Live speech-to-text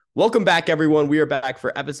Welcome back, everyone. We are back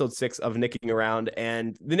for episode 6 of Knickin Around,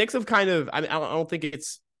 and the Knicks have kind of. I don't think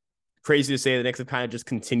it's crazy to say the Knicks have kind of just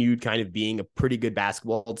continued kind of being a pretty good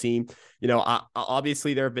basketball team.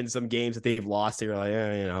 Obviously there have been some games that they've lost. They're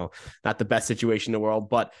like, not the best situation in the world,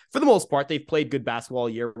 but for the most part, they've played good basketball all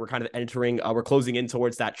year. We're kind of we're closing in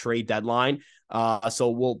towards that trade deadline. So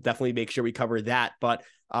we'll definitely make sure we cover that. But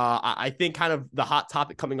I think kind of the hot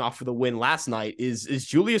topic coming off for the win last night is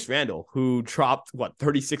Julius Randle, who dropped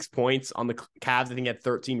 36 points on the Cavs. I think he had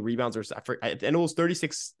 13 rebounds and it was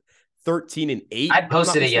 36 13 and 8 I if I'm not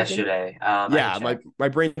posted it mistaken. yesterday. I can Yeah, my check. my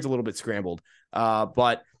brain's a little bit scrambled.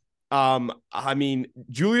 But I mean,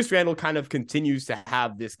 Julius Randle kind of continues to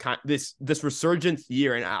have this resurgence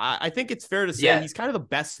year, and I think it's fair to say Yeah, he's kind of the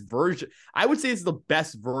best version. I would say it's the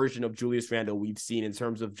best version of Julius Randle we've seen in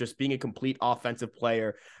terms of just being a complete offensive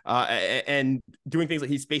player, and doing things like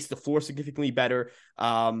he spaced the floor significantly better.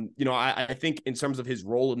 I think in terms of his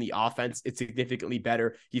role in the offense, it's significantly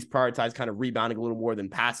better. He's prioritized kind of rebounding a little more than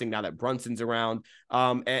passing now that Brunson's around.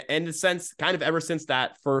 And in the sense, kind of ever since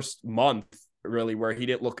that first month, really, where he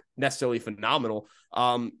didn't look necessarily phenomenal,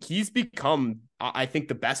 he's become, I think,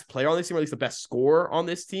 the best player on this team, or at least the best scorer on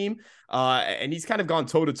this team. And he's kind of gone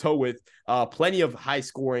toe to toe with plenty of high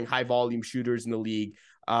scoring, high volume shooters in the league.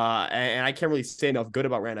 And I can't really say enough good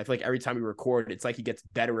about Rand. I feel like every time we record, it's like he gets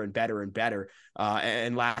better and better and better.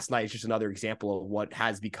 And last night is just another example of what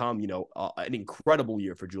has become, an incredible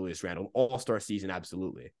year for Julius Randle, all-star season,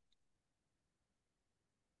 absolutely.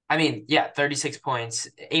 I mean, yeah, 36 points,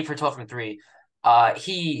 8 for 12 from three.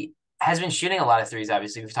 He has been shooting a lot of threes,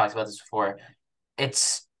 obviously. We've talked about this before.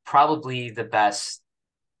 It's probably the best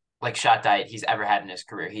like shot diet he's ever had in his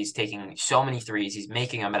career. He's taking so many threes, he's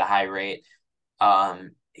making them at a high rate.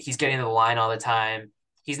 He's getting to the line all the time.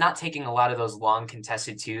 He's not taking a lot of those long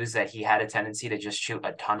contested twos that he had a tendency to just shoot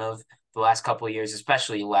a ton of the last couple of years,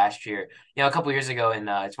 especially last year. A couple of years ago in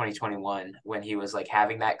 2021, when he was like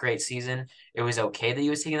having that great season, it was okay that he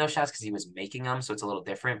was taking those shots because he was making them. So it's a little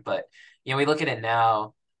different. But, we look at it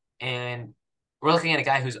now and we're looking at a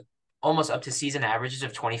guy who's almost up to season averages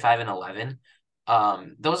of 25 and 11.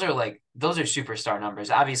 Those are superstar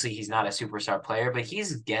numbers. Obviously, he's not a superstar player, but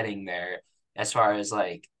he's getting there as far as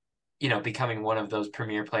like, becoming one of those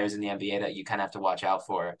premier players in the NBA that you kind of have to watch out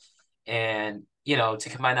for. And, to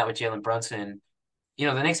combine that with Jalen Brunson,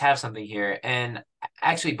 the Knicks have something here. And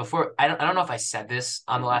actually, before I don't know if I said this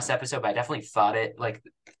on the last episode, but I definitely thought it like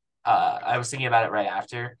I was thinking about it right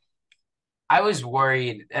after. I was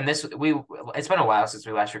worried, and it's been a while since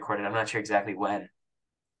we last recorded. I'm not sure exactly when,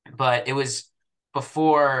 but it was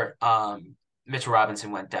before Mitchell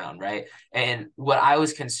Robinson went down, right? And what I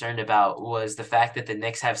was concerned about was the fact that the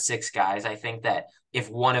Knicks have six guys. I think that if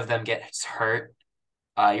one of them gets hurt,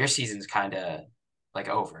 your season's kind of like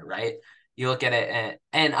over, right? You look at it,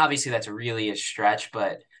 and obviously that's really a stretch,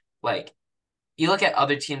 but like you look at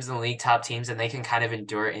other teams in the league, top teams, and they can kind of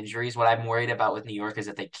endure injuries. What I'm worried about with New York is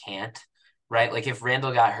that they can't, right? Like if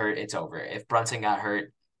Randall got hurt, it's over. If Brunson got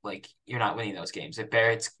hurt, like you're not winning those games. If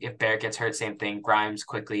Barrett gets hurt, same thing. Grimes,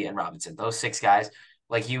 Quickly, and Robinson. Those six guys,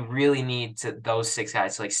 like you really need to those six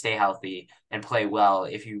guys to like stay healthy and play well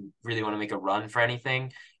if you really want to make a run for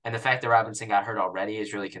anything. And the fact that Robinson got hurt already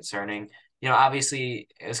is really concerning. Obviously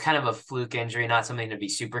it was kind of a fluke injury, not something to be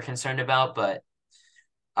super concerned about, but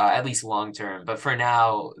at least long term. But for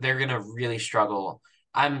now, they're gonna really struggle.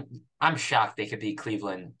 I'm I'm shocked they could beat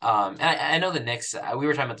Cleveland. And I know the Knicks. We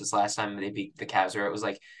were talking about this last time they beat the Cavs, where it was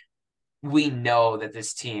like we know that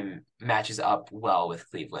this team matches up well with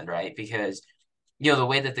Cleveland, right? Because the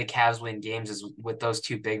way that the Cavs win games is with those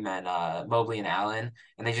two big men, Mobley and Allen,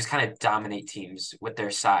 and they just kind of dominate teams with their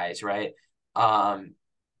size, right? Um,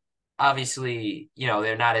 Obviously,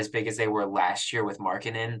 they're not as big as they were last year with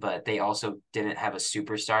Markkinen, but they also didn't have a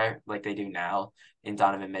superstar like they do now in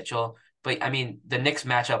Donovan Mitchell. But I mean, the Knicks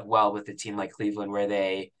match up well with a team like Cleveland,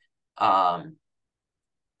 where um,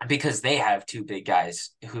 because they have two big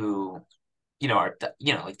guys who, are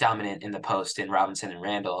like dominant in the post in Robinson and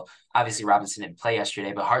Randall. Obviously, Robinson didn't play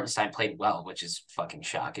yesterday, but Hartenstein played well, which is fucking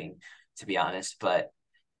shocking to be honest. But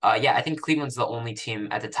yeah, I think Cleveland's the only team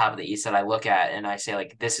at the top of the East that I look at and I say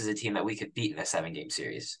like this is a team that we could beat in a 7 game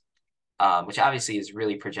series, which obviously is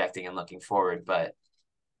really projecting and looking forward. But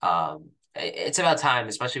it's about time,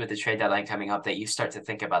 especially with the trade deadline coming up, that you start to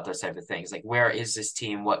think about those type of things. Like, where is this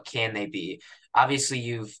team? What can they be? Obviously,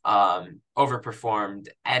 you've overperformed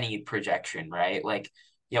any projection, right? Like,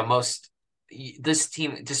 most this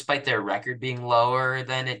team, despite their record being lower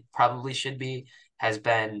than it probably should be, has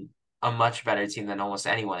been a much better team than almost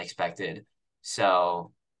anyone expected.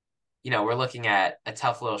 So, we're looking at a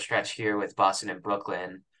tough little stretch here with Boston and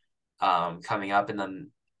Brooklyn coming up, and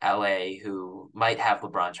then LA, who might have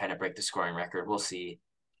LeBron trying to break the scoring record. We'll see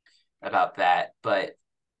about that. But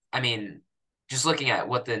I mean, just looking at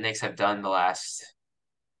what the Knicks have done the last,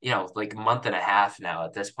 like month and a half now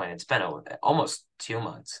at this point, it's been almost 2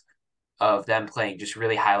 months of them playing just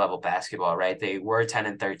really high level basketball, right? They were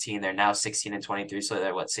 10-13. They're now 16-23. So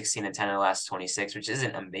they're 16-10 in the last 26, which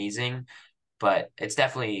isn't amazing, but it's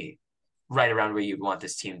definitely right around where you'd want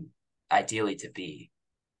this team ideally to be.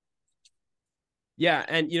 Yeah,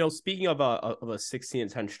 and speaking of a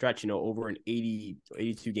 16-10 stretch, over an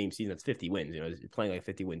 82 game season, that's 50 wins. You're playing like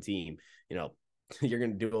a 50-win team. You're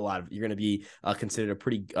going to do you're going to be considered a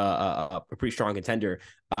pretty strong contender.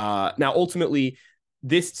 Now, ultimately,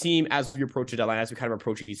 this team, as we approach the deadline, as we kind of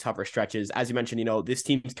approach these tougher stretches, as you mentioned, this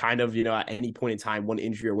team's kind of, at any point in time, one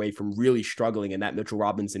injury away from really struggling. And that Mitchell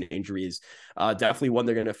Robinson injury is definitely one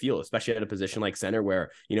they're going to feel, especially at a position like center where,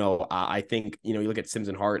 I think, you look at Sims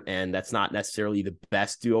and Hart, and that's not necessarily the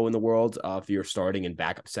best duo in the world if you're starting in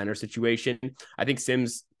backup center situation. I think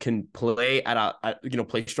Sims can play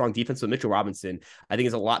play strong defense with Mitchell Robinson. I think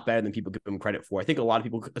is a lot better than people give him credit for. I think a lot of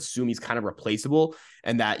people assume he's kind of replaceable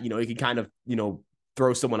and that, he can kind of,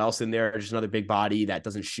 throw someone else in there, just another big body that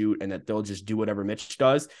doesn't shoot, and that they'll just do whatever Mitch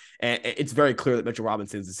does. And it's very clear that Mitchell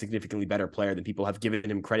Robinson is a significantly better player than people have given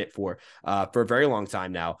him credit for a very long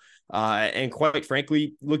time now. And quite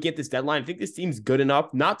frankly, looking at this deadline, I think this team's good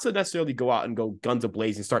enough not to necessarily go out and go guns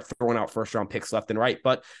a-blaze and start throwing out first-round picks left and right,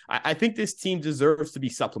 but I think this team deserves to be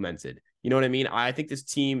supplemented. You know what I mean? I think this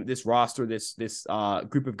team, this roster, this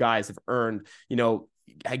group of guys have earned,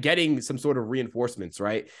 getting some sort of reinforcements,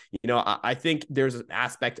 right? I think there's an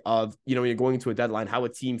aspect of, when you're going into a deadline, how a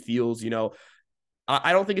team feels,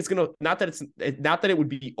 I don't think it's going to, not that it would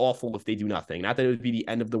be awful if they do nothing, not that it would be the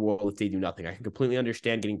end of the world if they do nothing. I can completely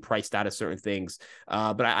understand getting priced out of certain things.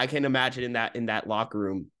 But I can imagine in that locker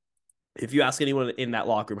room, if you ask anyone in that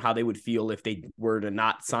locker room how they would feel if they were to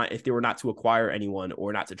not sign, if they were not to acquire anyone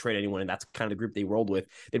or not to trade anyone, and that's kind of the group they rolled with,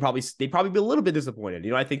 they'd probably be a little bit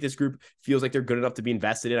disappointed. I think this group feels like they're good enough to be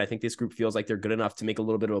invested in. I think this group feels like they're good enough to make a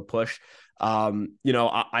little bit of a push.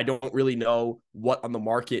 I don't really know what on the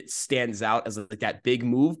market stands out as like that big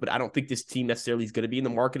move, but I don't think this team necessarily is going to be in the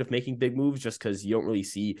market of making big moves just because you don't really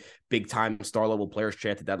see big time star level players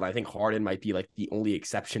trade at the deadline. I think Harden might be like the only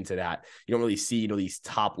exception to that. You don't really see, these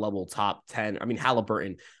top 10. I mean,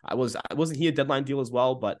 Halliburton, wasn't he a deadline deal as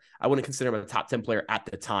well, but I wouldn't consider him a top 10 player at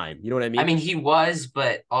the time. You know what I mean? I mean, he was,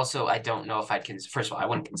 but also I don't know if first of all, I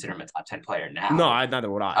wouldn't consider him a top 10 player now. No, neither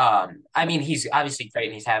would I. I mean, he's obviously great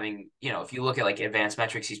and he's having, if you look at like advanced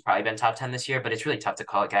metrics, he's probably been top 10 this year, but it's really tough to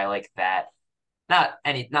call a guy like that. Not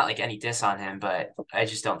like any diss on him, but I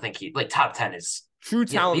just don't think he like top 10 is true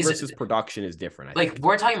talent versus production is different.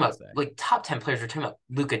 We're talking about like top 10 players. We're talking about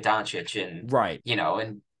Luka Doncic and right,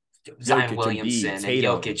 and Zion Jokic, Williamson and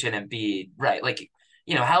Jokic and Embiid, right? Like,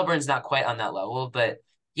 Halliburton's not quite on that level, but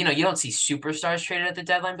you don't see superstars traded at the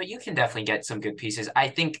deadline, but you can definitely get some good pieces. I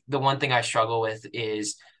think the one thing I struggle with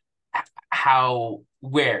is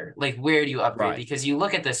where do you upgrade? Right. Because you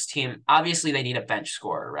look at this team, obviously they need a bench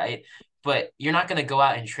scorer, right? But you're not going to go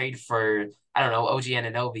out and trade for, I don't know, OG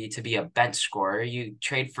Anunoby to be a bench scorer. You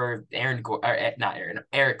trade for Eric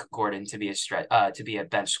Gordon to be a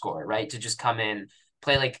bench scorer, right? To just come in,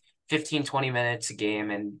 play like 15, 20 minutes a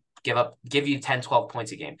game and give you 10, 12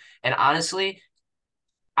 points a game. And honestly,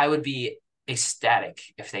 I would be ecstatic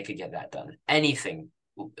if they could get that done. Anything.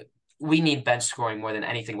 We need bench scoring more than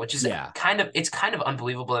anything, which is kind of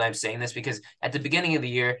unbelievable that I'm saying this because at the beginning of the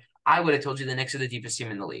year, I would have told you the Knicks are the deepest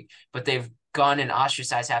team in the league, but they've gone and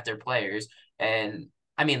ostracized half their players. And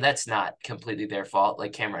I mean, that's not completely their fault.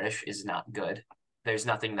 Like Cam Reddish is not good. There's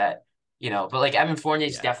nothing that, but like Evan Fournier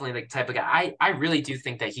is definitely the type of guy. I really do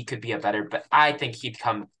think that he could be but I think he'd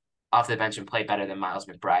come off the bench and play better than Miles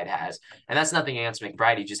McBride has. And that's nothing against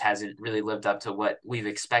McBride. He just hasn't really lived up to what we've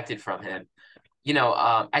expected from him.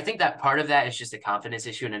 I think that part of that is just a confidence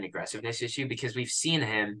issue and an aggressiveness issue because we've seen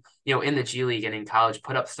him, in the G League and in college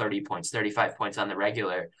put up 30 points, 35 points on the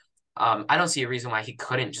regular. I don't see a reason why he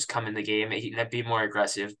couldn't just come in the game and be more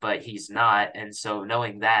aggressive, but he's not. And so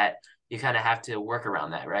knowing that, you kind of have to work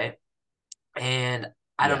around that, right? And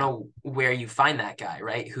I don't know where you find that guy,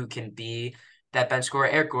 right, who can be that bench scorer.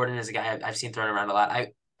 Eric Gordon is a guy I've seen thrown around a lot.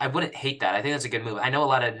 I wouldn't hate that. I think that's a good move. I know a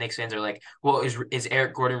lot of Knicks fans are like, well, is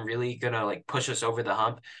Eric Gordon really going to like push us over the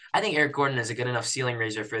hump? I think Eric Gordon is a good enough ceiling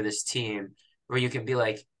raiser for this team where you can be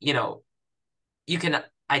like, you can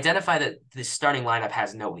identify that the starting lineup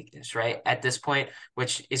has no weakness, right? At this point,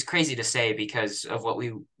 which is crazy to say because of what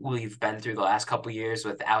we've been through the last couple of years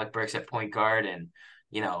with Alec Burks at point guard and,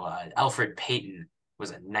 Elfrid Payton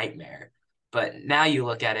was a nightmare. But now you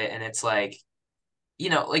look at it and it's like,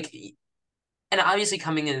 like, and obviously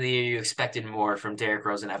coming into the year, you expected more from Derrick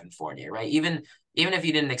Rose and Evan Fournier, right? Even if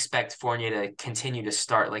you didn't expect Fournier to continue to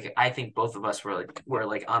start, like I think both of us were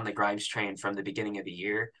on the Grimes train from the beginning of the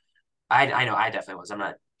year. I know I definitely was. I'm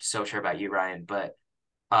not so sure about you, Ryan, but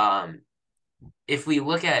um, if we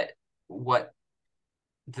look at what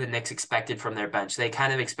the Knicks expected from their bench, they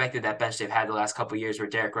kind of expected that bench they've had the last couple of years, where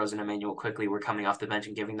Derrick Rose and Emmanuel Quickly were coming off the bench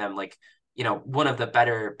and giving them one of the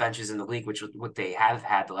better benches in the league, which was what they have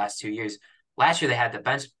had the last 2 years. Last year they had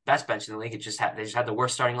the best bench in the league. They just had the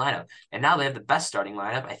worst starting lineup, and now they have the best starting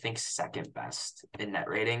lineup. I think second best in net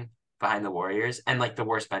rating behind the Warriors, and like the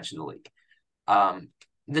worst bench in the league. Um,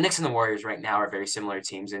 the Knicks and the Warriors right now are very similar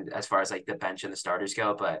teams as far as like the bench and the starters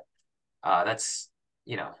go, but that's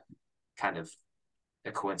kind of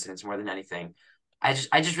a coincidence more than anything. I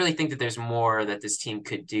just really think that there's more that this team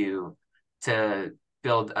could do to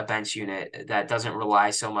build a bench unit that doesn't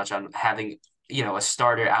rely so much on having a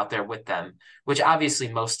starter out there with them, which obviously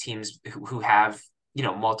most teams who have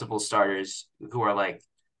multiple starters who are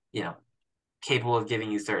capable of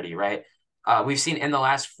giving you 30, right? We've seen in the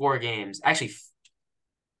last 4 games, actually,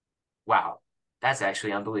 wow, that's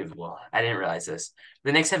actually unbelievable. I didn't realize this.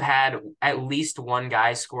 The Knicks have had at least one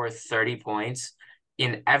guy score 30 points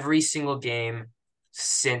in every single game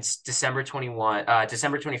since December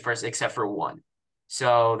 21st, except for one.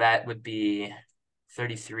 So that would be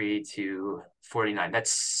 33 to 49.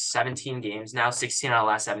 That's 17 games now. 16 out of the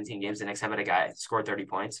last 17 games, the Knicks have had a guy score 30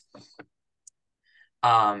 points.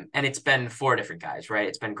 And it's been 4 different guys, right?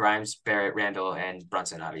 It's been Grimes, Barrett, Randall, and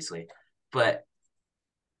Brunson, obviously. But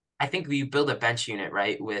I think we build a bench unit,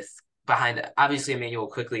 right, with behind obviously Emmanuel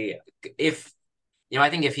Quickly. I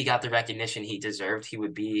think if he got the recognition he deserved, he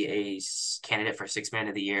would be a candidate for 6th man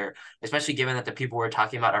of the year, especially given that the people we're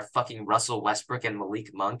talking about are fucking Russell Westbrook and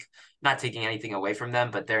Malik Monk. Not taking anything away from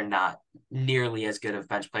them, but they're not nearly as good of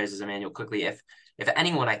bench players as Emmanuel Quickly. If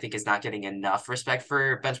anyone I think is not getting enough respect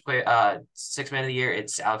for bench player 6th man of the year,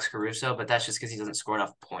 it's Alex Caruso, but that's just because he doesn't score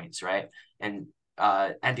enough points, right? And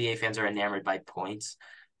NBA fans are enamored by points.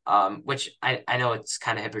 Which I know it's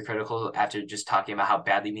kind of hypocritical after just talking about how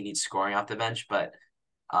badly we need scoring off the bench, but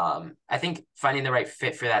I think finding the right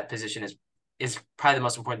fit for that position is probably the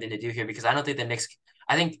most important thing to do here, because I don't think the Knicks.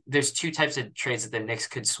 I think there's 2 types of trades that the Knicks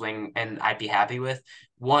could swing and I'd be happy with.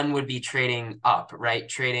 One would be trading up, right?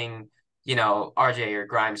 Trading, RJ or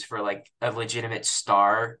Grimes for like a legitimate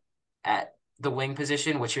star at the wing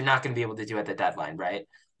position, which you're not going to be able to do at the deadline, right?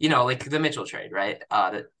 Like the Mitchell trade, right?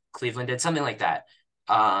 That Cleveland did something like that.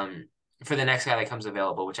 For the next guy that comes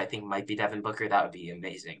available, which I think might be Devin Booker, that would be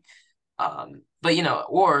amazing. But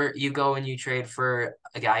or you go and you trade for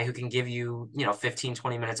a guy who can give you, 15,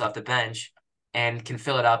 20 minutes off the bench and can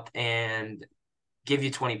fill it up and give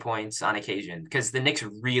you 20 points on occasion, because the Knicks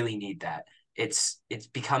really need that. It's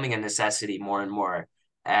becoming a necessity more and more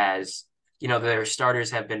as, their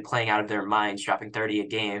starters have been playing out of their minds, dropping 30 a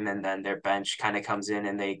game, and then their bench kind of comes in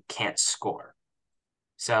and they can't score.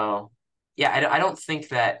 So yeah, I don't think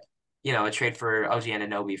that, a trade for OG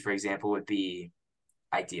Anunoby, for example, would be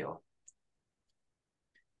ideal.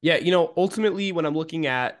 Yeah, ultimately when I'm looking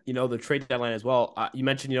at, the trade deadline as well, you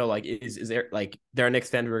mentioned, is there like there are Knicks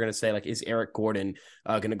fans who are going to say like, is Eric Gordon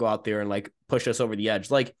going to go out there and like push us over the edge?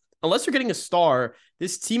 Like, unless you're getting a star,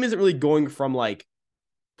 this team isn't really going from like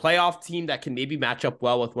playoff team that can maybe match up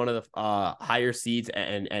well with one of the higher seeds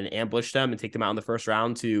and ambush them and take them out in the first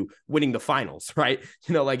round to winning the finals, right?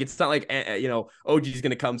 Like it's not like OG is going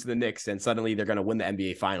to come to the Knicks and suddenly they're going to win the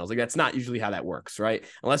NBA finals. Like that's not usually how that works, right?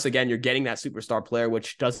 Unless again you're getting that superstar player,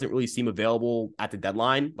 which doesn't really seem available at the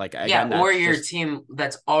deadline. Like again, or your team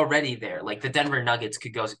that's already there, like the Denver Nuggets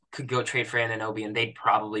could go trade for Anunoby and they'd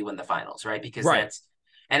probably win the finals, right? Because that's,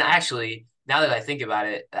 and actually, now that I think about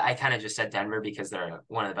it, I kind of just said Denver because they're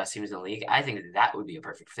one of the best teams in the league. I think that would be a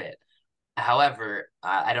perfect fit. However,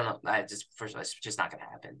 I don't know. First of all, it's just not going to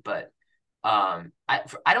happen. But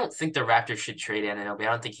I don't think the Raptors should trade Anunoby. I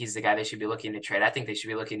don't think he's the guy they should be looking to trade. I think they should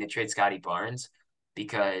be looking to trade Scotty Barnes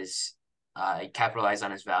because capitalize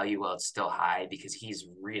on his value while it's still high, because he's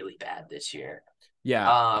really bad this year.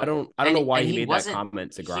 Yeah, I don't know why he made that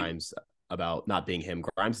comment to Grimes about not being him.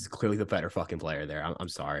 Grimes is clearly the better fucking player there. I'm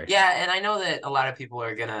sorry. Yeah, and I know that a lot of people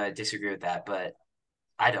are gonna disagree with that, but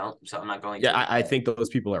I don't, so I'm not going to. Yeah, I think those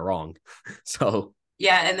people are wrong. So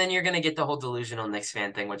yeah, and then you're gonna get the whole delusional Knicks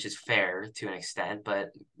fan thing, which is fair to an extent,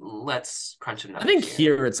 but let's crunch them numbers. I think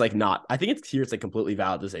here it's like not. I think it's like completely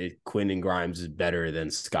valid to say Quinn and Grimes is better than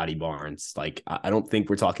Scotty Barnes. Like I don't think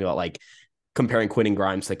we're talking about like comparing Quinn and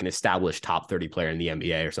Grimes to like an established top 30 player in the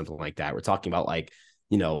NBA or something like that. We're talking about like,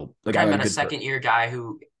 the guy a second-year guy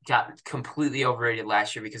who got completely overrated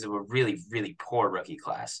last year because of a really, really poor rookie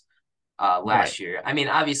class Right. last year. I mean,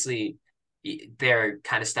 obviously, they're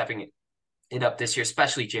kind of stepping it up this year,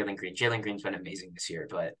 especially Jalen Green. Jalen Green's been amazing this year,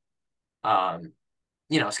 but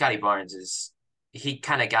Scotty Barnes he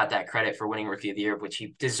kind of got that credit for winning Rookie of the Year, which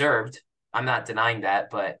he deserved. I'm not denying that,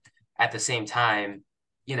 but at the same time,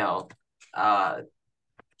 you know, uh,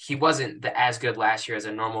 he wasn't as good last year as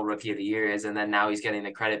a normal Rookie of the Year is, and then now he's getting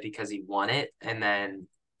the credit because he won it, and then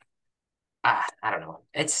I don't know.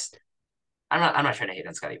 I'm not trying to hate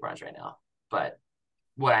on Scotty Barnes right now, but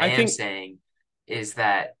what I I am think saying is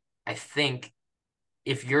that I think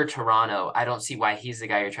if you're Toronto, I don't see why he's the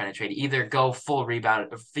guy you're trying to trade. Either go full rebound,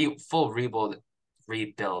 full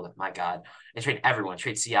rebuild. My God, and trade everyone.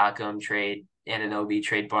 Trade Siakam, trade Anunoby,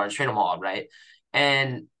 trade Barnes, trade them all, right?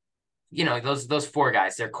 And those four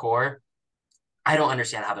guys, their core. I don't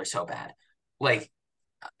understand how they're so bad. Like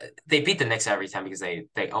they beat the Knicks every time because they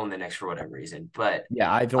own the Knicks for whatever reason. But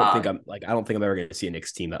yeah, uh, I don't think I'm ever gonna see a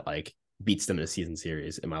Knicks team that like beats them in a season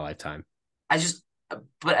series in my lifetime. I just,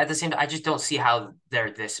 but at the same time, I just don't see how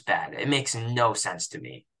they're this bad. It makes no sense to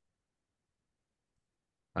me.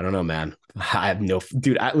 I don't know, man. I have no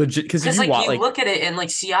dude. I legit because if Because you like want you like look at it and like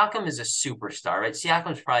Siakam is a superstar, right?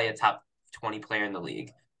 Siakam's probably a top 20 player in the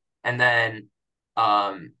league. And then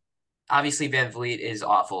um obviously Van Vliet is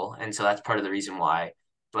awful, and so that's part of the reason why.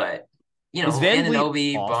 But is Van Vliet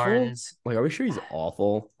Anunoby, awful? Barnes, Like, are we sure he's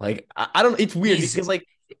awful? Like, I don't. It's weird he's because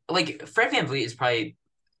like Fred Van Vliet is probably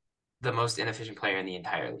the most inefficient player in the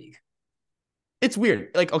entire league. it's weird.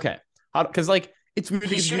 Like, okay, because like it's weird He's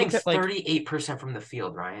because if you shooting look at like 38% from the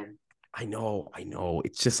field, Ryan. I know.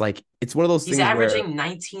 It's just like it's one of those He's things where, averaging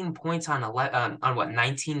 19 points on 11, on what,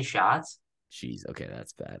 19 shots? geez, okay,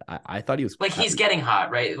 that's bad. I thought he was. Like he's getting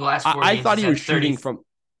hot, right? The last four I games thought he was shooting 30. from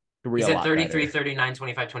three He's a at lot 33, better. 39,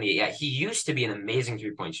 25, 28. Yeah, he used to be an amazing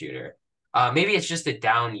three-point shooter. Maybe it's just a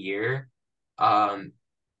down year. Um,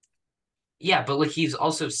 yeah, but like he's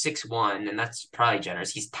also 6'1", and that's probably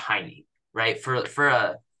generous. He's tiny, right? For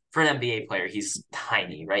an NBA player, he's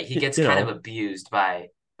tiny, right? He gets You kind of know, abused by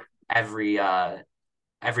every uh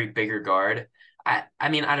every bigger guard. I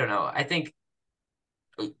mean, I don't know. I think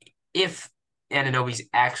if Anunoby's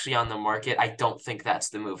actually on the market, I don't think that's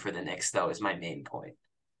the move for the Knicks, though, is my main point.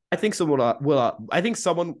 I think someone will. I think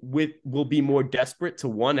someone with will be more desperate to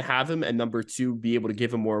one have him and number two be able to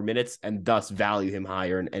give him more minutes and thus value him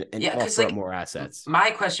higher and Yeah, because offer up like more assets.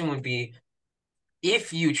 my question would be,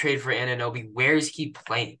 if you trade for Anunoby, where's he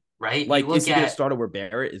playing? Right? You Like, is look he going to at start over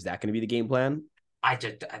Barrett? Is that going to be the game plan?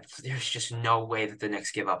 there's just no way that the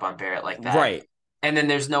Knicks give up on Barrett like that, Right. and then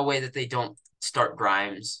there's no way that they don't start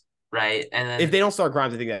Grimes, right? And If then they don't start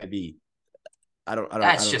Grimes, I think that'd be. I that's don't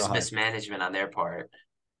know just how. mismanagement on their part.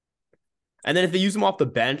 And then if they use him off the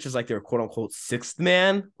bench as like their quote unquote sixth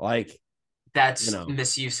man, like you That's know,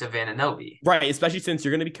 misuse of Anunoby. right? Especially since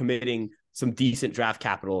you're going to be committing some decent draft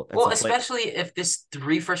capital and Well, some play. especially if this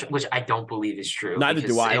three first, which I don't believe is true, Neither do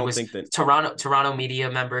because I. I it don't was think that. Toronto media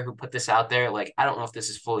member who put this out there. Like, I don't know if this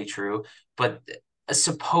is fully true, but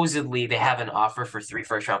supposedly they have an offer for three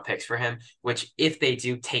first round picks for him. Which, if they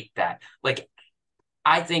do, take that. Like,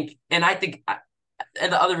 I think, and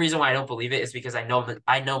the other reason why I don't believe it is because I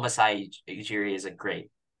know Masai Ujiri is a great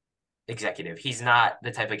executive. He's not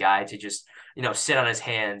the type of guy to just sit on his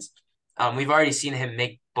hands. We've already seen him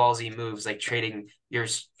make ballsy moves like trading your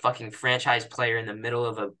fucking franchise player in the middle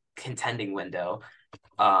of a contending window,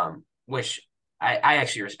 which I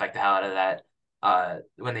actually respect the hell out of that.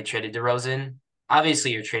 When they traded DeRozan,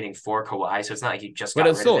 obviously you're trading for Kawhi, so it's not like you just But got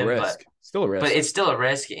it's rid of still a him, but risk. Still a but risk. it's still a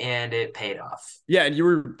risk and it paid off. Yeah, and you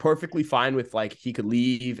were perfectly fine with like he could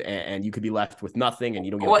leave and you could be left with nothing and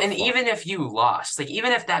you don't give Well, a and fuck. even if you lost, like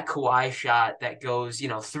even if that Kawhi shot that goes,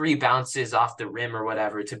 three bounces off the rim or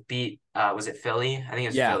whatever to beat, was it Philly? I think it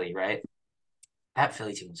was Yeah, Philly, right? That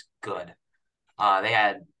Philly team was good. They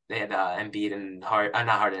had Embiid and not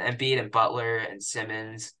Harden, Embiid and Butler and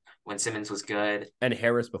Simmons when Simmons was good. and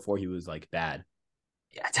Harris before he was like bad.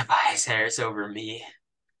 Yeah, Tobias Harris over me.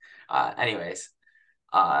 Anyways,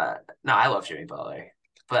 uh, no, I love Jimmy Butler,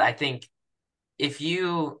 but I think if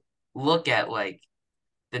you look at like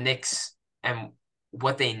the Knicks and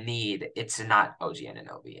what they need, it's not OG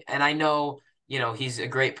Anunoby. And I know, he's a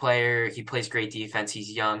great player. He plays great defense.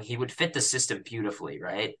 He's young. He would fit the system beautifully,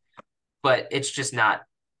 right? But it's just not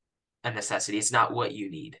a necessity. It's not what you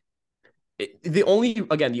need. The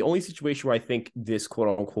only situation where I think this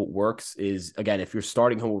quote unquote works is again if you're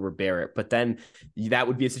starting him over Barrett, but then that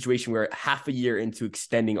would be a situation where half a year into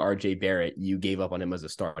extending RJ Barrett, you gave up on him as a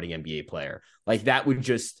starting NBA player. Like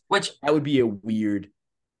Which that would be a weird.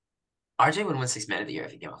 RJ would win Sixth Man of the Year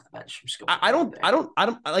if he came off the bench. I'm just gonna I, put I that out don't, there. I don't, I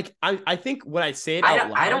don't like. I think when I say it I out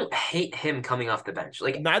don't I loud, don't hate him coming off the bench.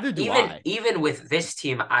 Like neither do even I. even with this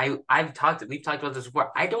team, we've talked about this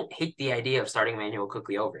before. I don't hate the idea of starting Emmanuel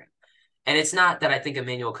Quickly over him. And it's not that I think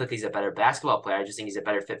Emmanuel Quickly's a better basketball player. I just think he's a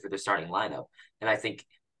better fit for the starting lineup. And I think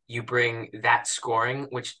you bring that scoring,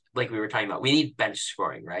 which like we were talking about, we need bench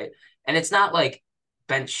scoring, right? And it's not like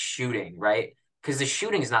bench shooting, right? Because the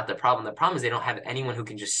shooting is not the problem. The problem is they don't have anyone who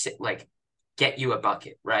can just sit like get you a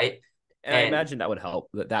bucket, right? And I And imagine that would help.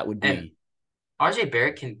 That would and be. RJ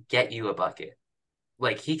Barrett can get you a bucket.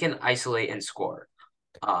 Like he can isolate and score.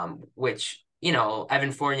 Which,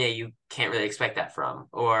 Evan Fournier, you can't really expect that from.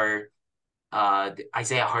 Or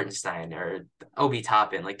Isaiah Hartenstein or Obi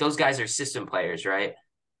Toppin. Like those guys are system players, right?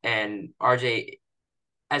 And RJ,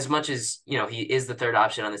 as much as he is the third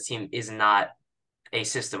option on the team, is not a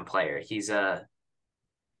system player. He's not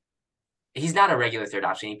a regular third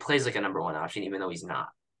option. He plays like a number one option, even though he's not.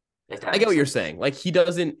 If that I get makes what you're sense. saying. Like he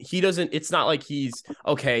doesn't. It's not like he's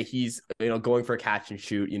okay. He's going for a catch and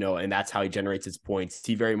shoot. And that's how he generates his points.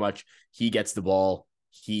 He gets the ball.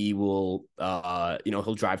 He will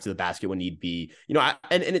he'll drive to the basket when need be.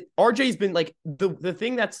 RJ's been like the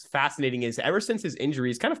thing that's fascinating is ever since his injury,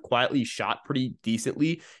 he's kind of quietly shot pretty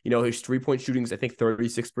decently. His 3-point shooting is I think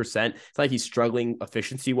 36%. It's like he's struggling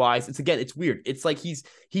efficiency wise. It's weird. It's like he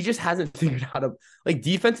just hasn't figured out like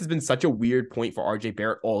defense has been such a weird point for RJ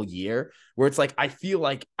Barrett all year, where it's like I feel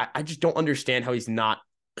like I just don't understand how he's not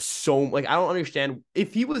so like I don't understand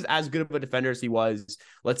if he was as good of a defender as he was,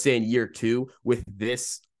 let's say in year 2 with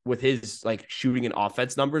his like shooting and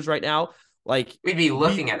offense numbers right now, like We'd be we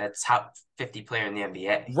looking at a top 50 player in the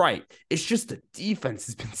NBA. right. It's just the defense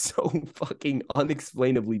has been so fucking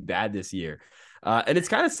unexplainably bad this year. And it's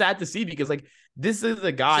kind of sad to see because like this is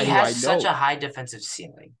a guy He who I has such know a high defensive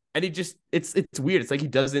ceiling. and it's weird. It's like he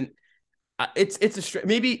doesn't it's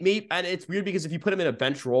maybe and it's weird because if you put him in a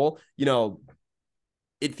bench role,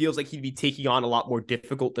 it feels like he'd be taking on a lot more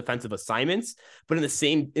difficult defensive assignments. But in the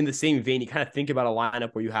same vein, you kind of think about a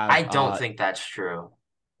lineup where you I have. don't think that's true.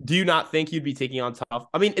 Do you not think you'd be taking on tough?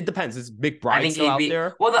 I mean, it depends. Is I McBride think still he'd out be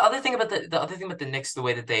there? well. The other thing about the Knicks, the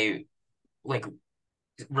way that they like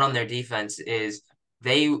run their defense is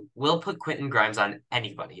they will put Quentin Grimes on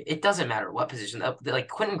anybody. It doesn't matter what position. Like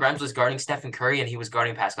Quentin Grimes was guarding Stephen Curry and he was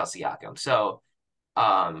guarding Pascal Siakam. So,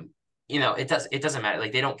 um, it doesn't matter.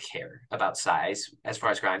 Like they don't care about size as far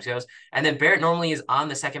as Grimes goes. And then Barrett normally is on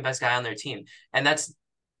the second best guy on their team, and that's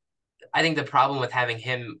I think the problem with having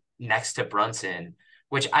him next to Brunson,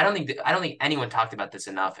 which I don't think anyone talked about this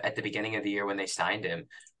enough at the beginning of the year when they signed him.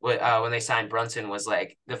 When they signed Brunson was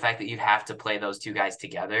like the fact that you'd have to play those two guys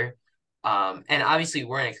together. And obviously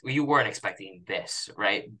you weren't expecting this,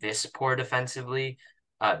 right? This poor defensively.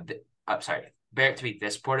 I'm sorry, Barrett to be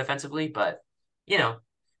this poor defensively, but you know,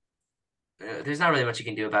 there's not really much you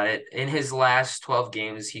can do about it. In his last 12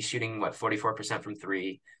 games, he's shooting 44% from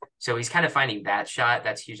three. So he's kind of finding that shot.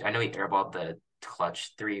 That's huge. I know he airballed the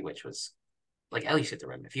clutch three, which was like at least hit the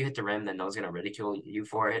rim. If you hit the rim, then no one's gonna ridicule you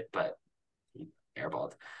for it, but he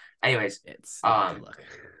airballed. Anyways, It's not a good um look.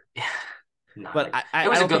 no, But it I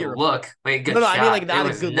was a don't think good you're. look, like a No, good no. I mean, like shot. It not a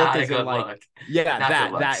was good look, not a as in good like, look. yeah, Not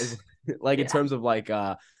good that looks. is like in Yeah, terms of like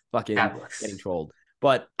fucking bad looks. getting trolled.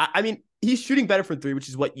 But I mean, he's shooting better from three, which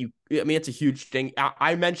is what I mean, it's a huge thing.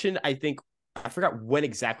 I mentioned, I think I forgot when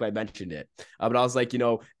exactly I mentioned it, but I was like,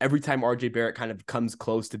 every time RJ Barrett kind of comes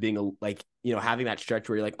close to being having that stretch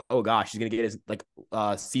where you're like, oh gosh, he's gonna get his like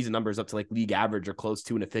season numbers up to like league average or close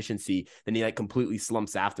to an efficiency, then he like completely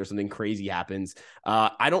slumps after something crazy happens.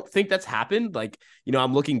 I don't think that's happened. Like,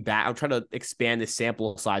 I'm looking back, I'm trying to expand the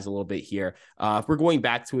sample size a little bit here. If we're going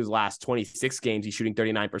back to his last 26 games, he's shooting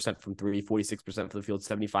 39% from three, 46% from the field,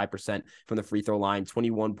 75% from the free throw line,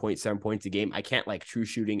 21.7 points a game. I can't like true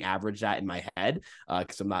shooting average that in my head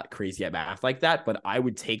because I'm not crazy at math like that, but I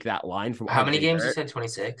would take that line from How many RJ games you Barrett. said?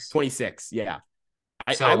 26. 26, yeah.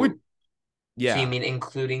 I would, So you yeah. mean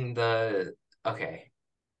including the okay.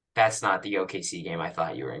 That's not the OKC game I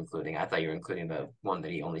thought you were including. I thought you were including the one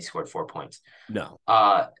that he only scored 4 points. No.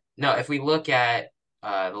 No, if we look at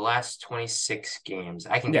the last 26 games,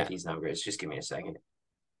 I can get Yeah. these numbers. Just give me a second.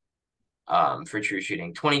 For true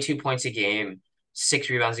shooting, 22 points a game, 6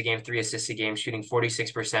 rebounds a game, 3 assists a game, shooting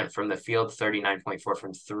 46% from the field, 39.4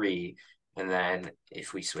 from three. And then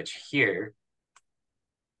if we switch here,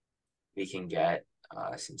 we can get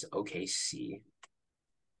since OKC,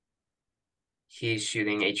 he's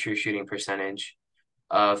shooting a true shooting percentage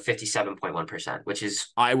of 57.1%, which is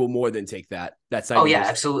I will more than take that. That's not oh even yeah,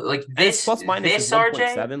 just, absolutely. Like and his this plus minus is this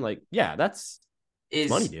RJ 1.7. Like, yeah, it's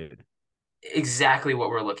money, is dude. exactly what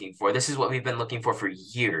we're looking for. This is what we've been looking for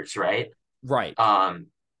years, right? Right. Um,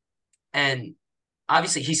 and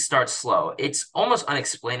obviously he starts slow. It's almost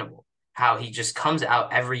unexplainable how he just comes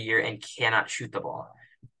out every year and cannot shoot the ball.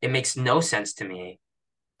 It makes no sense to me,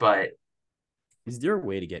 but Is there a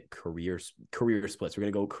way to get career splits? We're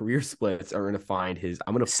gonna go career splits. I'm gonna find his.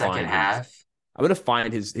 I'm gonna second find his. half. I'm gonna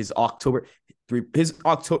find his October three. His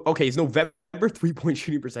October. Okay, his November 3-point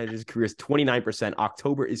shooting percentage. His career is 29%.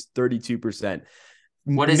 October is 32%.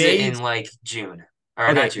 What is it May. in like June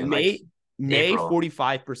or not Okay, June, like May April?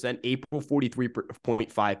 45%, April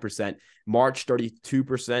 43.5%, March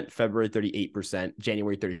 32%, February 38%,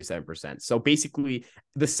 January 37%. So basically,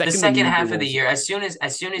 the The second the second new year half of the rolls, year, as soon as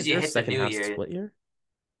is you there a hit the second new half year, split year?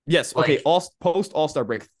 Yes. Okay. like Post All-Star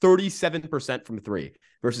break, 37% from three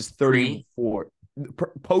versus pre, 34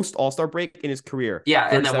 post All-Star break in his career, yeah,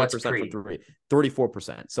 and then what's 37% from pre? three,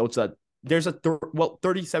 34%. So there's a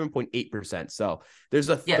 37.8%. So there's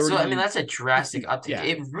a Yeah, so I mean 30 that's a drastic huge, uptick. yeah.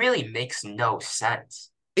 It really makes no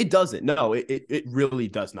sense. It doesn't. No, it really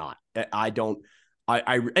does not. I don't.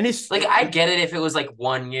 And Like I get it if it was like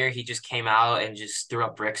one year he just came out and just threw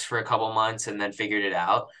up bricks for a couple months and then figured it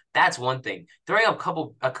out. That's one thing.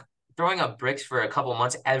 Throwing up bricks for a couple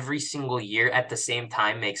months every single year at the same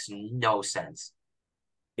time makes no sense.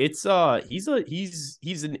 it's he's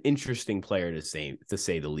an interesting player to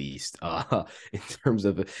say the least. In terms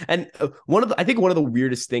of and one of the I think one of the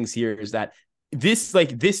weirdest things here is that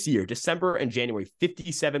this year, December and January,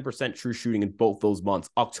 57% true shooting in both those months.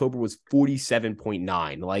 October was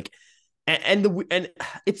 47.9. Like and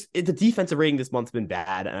it's the defensive rating this month's been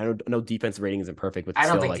bad. And I know defensive rating isn't perfect, but I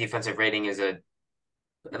don't still think like defensive rating is a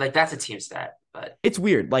like that's a team stat, but it's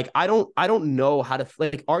weird. Like I don't know how to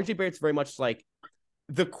like RJ Barrett's very much like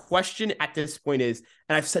the question at this point is,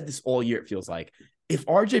 and I've said this all year, it feels like, if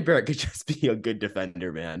RJ Barrett could just be a good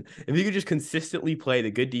defender, man, if he could just consistently play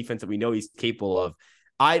the good defense that we know he's capable of,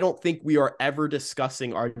 I don't think we are ever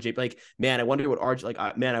discussing RJ. Like, man, I wonder what RJ,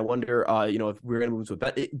 like, man, I wonder, if we're going to move to a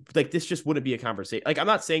bet. Like, this just wouldn't be a conversation. Like, I'm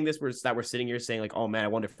not saying this that we're sitting here saying, like, oh, man, I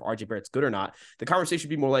wonder if RJ Barrett's good or not. The conversation should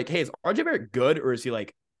be more like, hey, is RJ Barrett good or is he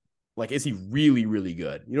like, is he really, really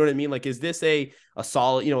good? You know what I mean? Like, is this a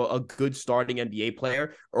solid, a good starting NBA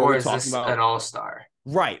player? Or are or we is talking this an about all-star?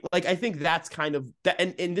 right? Like, I think that's kind of that,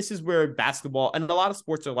 and this is where basketball and a lot of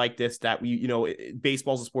sports are like this. That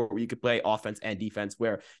baseball's a sport where you could play offense and defense,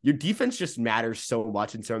 where your defense just matters so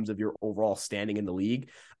much in terms of your overall standing in the league.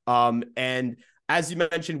 And as you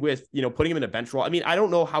mentioned with putting him in a bench role, I mean, I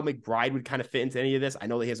don't know how McBride would kind of fit into any of this. I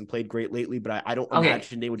know that he hasn't played great lately, but I don't Okay,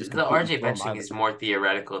 imagine they would just the completely RJ throw him out benching of is it. more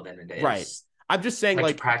theoretical than it Right. is I'm just saying, like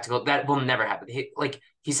like, practical. That will never happen.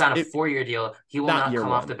 He signed a it 4-year deal. He will not not year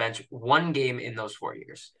come off one. the bench one game in those 4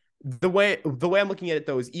 years. The way I'm looking at it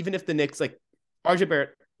though is even if the Knicks like RJ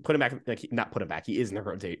Barrett put him back, like not put him back, he is in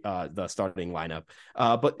the starting lineup.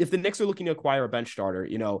 But if the Knicks are looking to acquire a bench starter,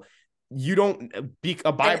 you don't be a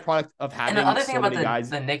And byproduct of and the having other thing so about many the guys.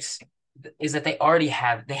 the Knicks is that they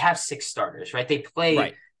have six starters, right? They play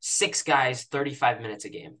Right. six guys 35 minutes a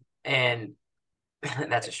game. And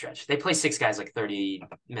that's a stretch. They play six guys like 30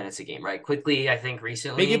 minutes a game, right? Quickly, I think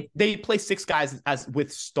recently. They play six guys as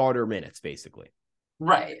with starter minutes, basically.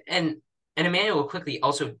 Right. And Emmanuel quickly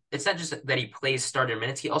also, it's not just that he plays starter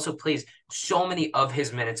minutes, he also plays so many of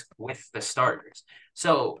his minutes with the starters.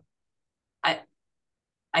 So I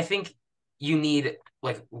I think you need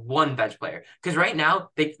like one bench player because right now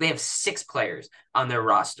they have six players on their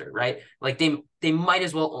roster, right? Like they might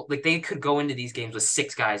as well like they could go into these games with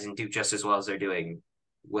six guys and do just as well as they're doing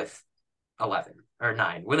with 11 or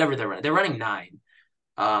nine, whatever they're running. They're running nine,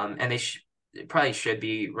 and probably should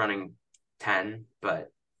be running 10,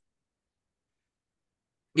 but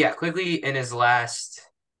yeah, quickly in his last,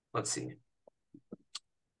 let's see,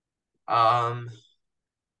 um,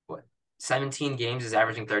 what 17 games is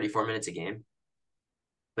averaging 34 minutes a game.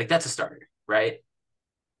 Like that's a starter, right?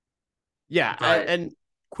 Yeah, But and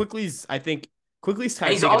quickly's kind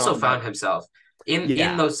and of he's taken also on found that. himself in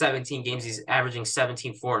Yeah. those 17 games. He's averaging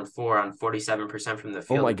 17, 4 and 4 on 47% from the Oh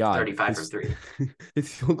field my and God, 35 from three.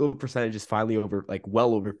 his field goal percentage is finally over, like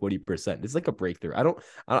well over 40%. It's like a breakthrough. I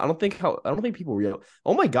don't think people real.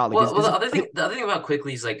 Oh my God, like Well, is the other thing about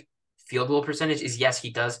quickly is like field goal percentage is yes,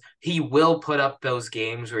 he will put up those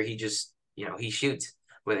games where he just he shoots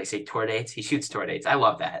where they say tour dates. He shoots tour dates. I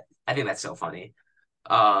love that. I think that's so funny.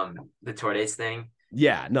 The tour dates thing.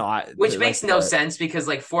 yeah, no, Which like makes no sense because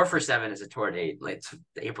like 4 for 7 is a tour date, like it's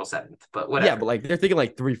April 7th, but yeah, but whatever. like they're thinking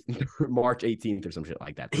like March 18th or some shit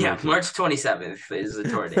like that, Yeah, 3/18. March 27th is a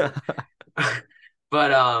tour date.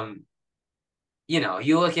 But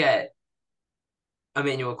you look at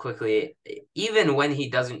Emmanuel quickly, even when he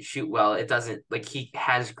doesn't shoot well, it doesn't like he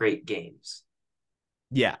has great games.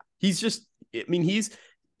 Yeah, he's just. I mean, he's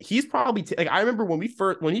probably like I remember when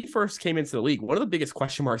he first came into the league. One of the biggest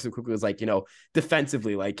question marks of quickly was like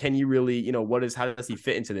defensively, like can you really how does he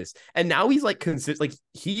fit into this? And now he's like consistent. Like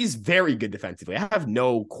he's very good defensively. I have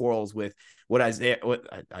no quarrels with what Isaiah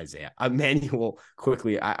Emmanuel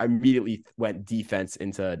quickly. I immediately went defense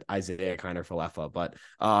into Isaiah kind of Falefa, but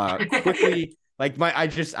quickly like I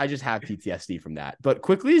just have PTSD from that. But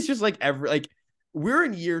quickly is just like we're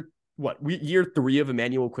in year 3 of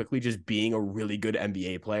Emmanuel quickly just being a really good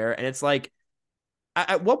NBA player. And it's like,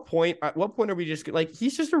 at what point are we just like,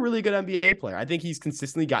 he's just a really good NBA player. I think he's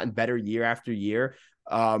consistently gotten better year after year.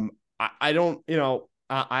 I don't,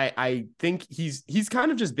 I think he's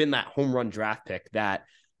kind of just been that home run draft pick that,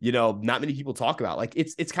 not many people talk about. Like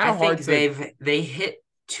it's kind of hard to, they hit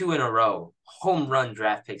 2 in a row home run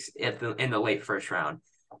draft picks in the late first round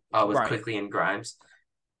with right. Quickly and Grimes.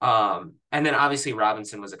 And then obviously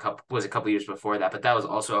Robinson was a couple years before that, but that was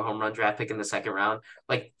also a home run draft pick in the second round.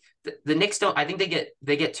 Like the Knicks I think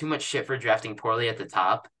they get too much shit for drafting poorly at the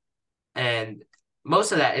top, and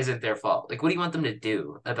most of that isn't their fault. Like, what do you want them to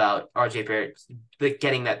do about RJ Barrett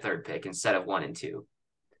getting that third pick instead of 1 and 2?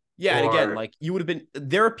 Yeah, and again, like you would have been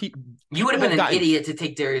there are people. You would have been an idiot to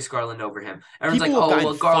take Darius Garland over him. Everyone's like, oh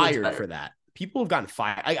well, Garland's better for that. People have gotten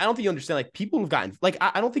fired. I don't think you understand. Like people have gotten like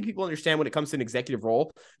I don't think people understand when it comes to an executive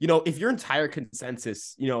role. If your entire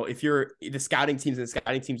consensus, if you're the scouting teams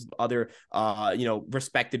of other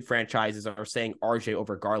respected franchises are saying RJ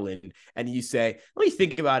over Garland, and you say, let me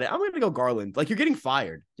think about it, I'm going to go Garland. Like you're getting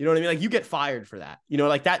fired. You know what I mean? Like you get fired for that.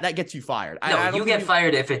 Like that gets you fired. No, I you get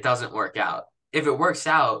fired if it doesn't work out. If it works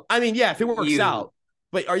out, I mean, yeah, if it works out.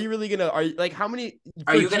 But are you really gonna? Are you like how many?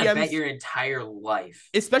 Are you gonna bet your entire life,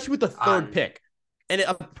 especially with the third pick, and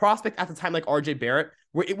a prospect at the time like RJ Barrett,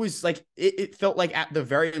 where it was like it felt like at the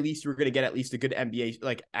very least you were gonna get at least a good NBA,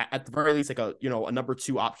 like at the very least like a number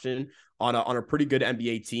 2 option on a pretty good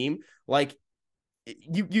NBA team. Like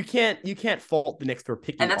you can't fault the Knicks for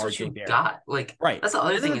picking. And that's RJ what you Barrett. Got. Like right. That's the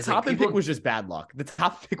other thing. The top end pick was just bad luck. The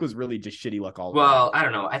top pick was really just shitty luck all. Well, I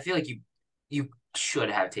don't know. I feel like you should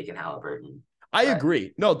have taken Halliburton. I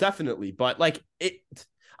agree. No, definitely. But like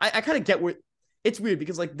I kind of get where it's weird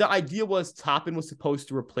because like the idea was Toppin was supposed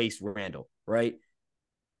to replace Randall, right?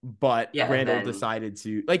 But yeah, Randall decided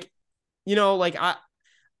to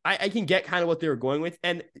I can get kind of what they were going with.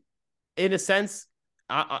 And in a sense,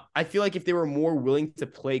 I feel like if they were more willing to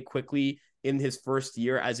play quickly in his first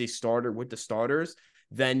year as a starter with the starters,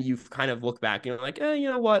 then you've kind of looked back and you're like, you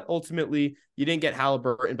know what? Ultimately, you didn't get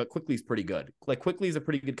Halliburton, but Quickly's pretty good. Like Quickly is a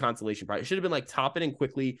pretty good consolation prize. It should have been like Toppin and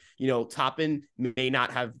Quickly. Toppin may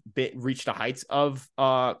not have reached the heights of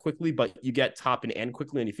Quickly, but you get Toppin and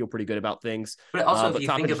Quickly, and you feel pretty good about things. But also, if you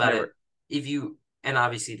think about it, and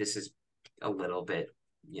obviously this is a little bit,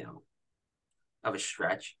 of a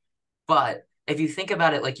stretch, but if you think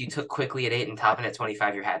about it, like you took Quickly at 8 and Toppin at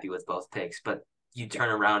 25, you're happy with both picks, but you turn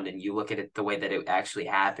around and you look at it the way that it actually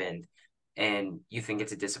happened and you think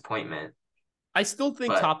it's a disappointment. I still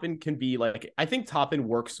think Toppin can be like, I think Toppin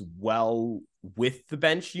works well with the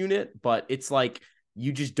bench unit, but it's like,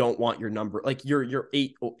 you just don't want your number, like your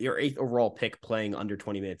eighth overall pick playing under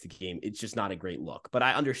 20 minutes a game. It's just not a great look, but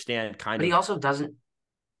I understand but he also doesn't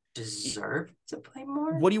deserve to play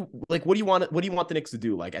more. What do you want the Knicks to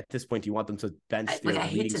do? Like at this point, do you want them to bench their I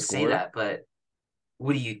hate to say that, but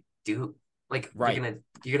what do you do? Like, right.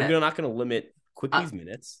 You're not going to limit Quickly's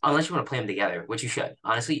minutes. Unless you want to play them together, which you should.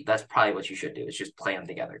 Honestly, that's probably what you should do. Is just play them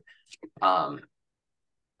together.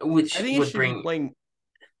 Which I think would bring... playing...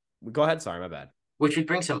 Go ahead. Sorry, my bad. Which would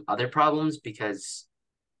bring some other problems because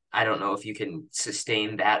I don't know if you can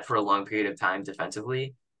sustain that for a long period of time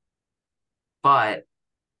defensively. But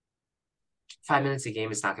 5 minutes a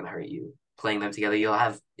game is not going to hurt you. Playing them together, you'll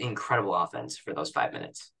have incredible offense for those 5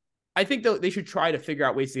 minutes. I think though they should try to figure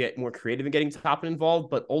out ways to get more creative in getting Toppin involved,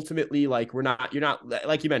 but ultimately, like you're not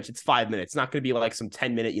like you mentioned, it's 5 minutes. It's not going to be like some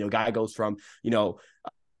 10-minute, guy goes from,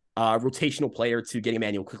 rotational player to getting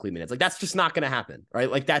Emmanuel Quickly minutes. Like that's just not going to happen, right?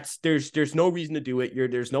 Like there's no reason to do it.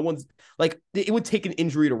 There's no one's like it would take an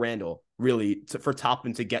injury to Randall really for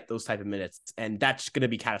Toppin to get those type of minutes, and that's going to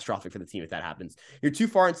be catastrophic for the team if that happens. You're too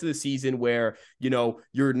far into the season where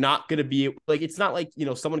you're not going to be like, it's not like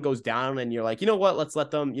someone goes down and you're like, let's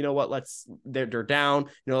let them, they're down,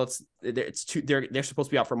 they're supposed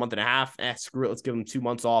to be out for a month and a half. Screw it, let's give them 2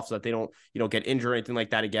 months off so that they don't get injured or anything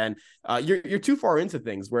like that again. You're too far into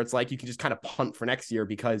things where it's like you can just kind of punt for next year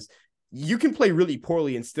because you can play really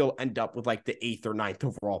poorly and still end up with like the 8th or 9th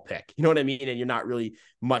overall pick. You know what I mean? And you're not really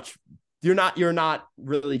much you're not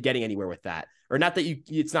really getting anywhere with that. Or not that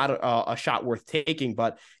it's not a shot worth taking,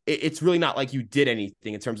 but it's really not like you did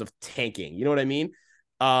anything in terms of tanking. You know what I mean?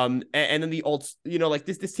 And then the ults, like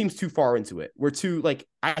this team's too far into it. We're too, like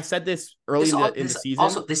I said this early in the season.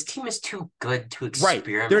 Also, this team is too good to Right.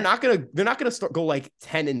 experiment. They're not gonna start go like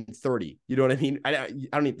 10-30. You know what I mean? I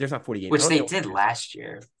don't need. There's not 40 games, which they did last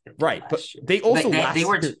year. Right, but they also they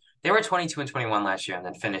were 22-21 last year, and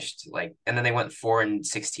then finished and then they went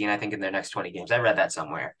 4-16, I think, in their next 20 games. I read that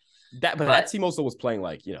somewhere. But that team also was playing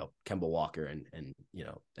like Kemba Walker and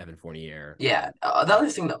Evan Fournier. Yeah. The other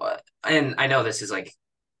thing, though, and I know this is like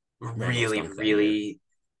really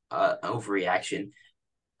overreaction.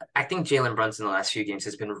 I think Jalen Brunson the last few games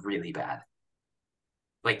has been really bad.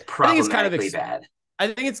 Like problematically bad.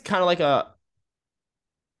 I think it's kind of like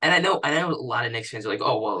and I know a lot of Knicks fans are like,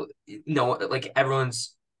 oh well, no, like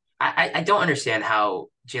everyone's I don't understand how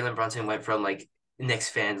Jalen Brunson went from like Knicks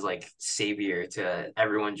fans like savior to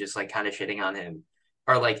everyone just like kind of shitting on him.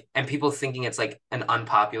 Or like, and people thinking it's like an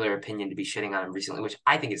unpopular opinion to be shitting on him recently, which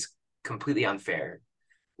I think is completely unfair.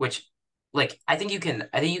 Which, like, I think you can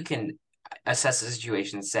assess the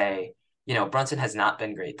situation and say, Brunson has not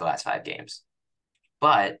been great the last 5 games,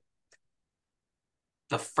 but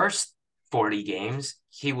the first 40 games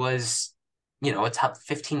he was, a top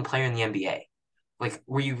 15 player in the NBA. Like,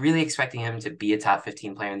 were you really expecting him to be a top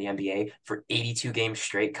 15 player in the NBA for 82 games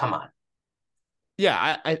straight? Come on.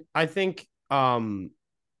 Yeah, I think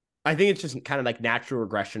it's just kind of like natural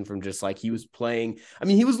regression from just like he was playing. I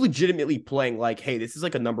mean, he was legitimately playing like, hey, this is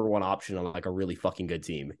like a number 1 option on like a really fucking good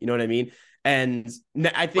team. You know what I mean? And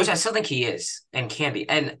I think, which I still think he is and can be.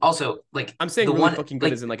 And also, like, I'm saying really fucking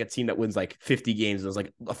good is in like a team that wins like 50 games and is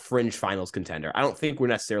like a fringe finals contender. I don't think we're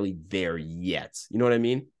necessarily there yet. You know what I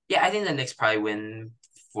mean? Yeah, I think the Knicks probably win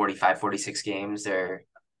 45, 46 games. They're,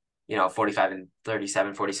 45-37,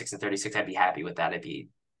 46-36. I'd be happy with that. I'd be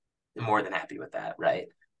more than happy with that, right?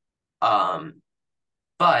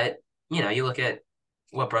 But you look at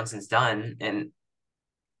what Brunson's done, and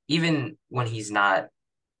even when he's not,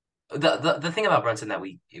 the thing about Brunson that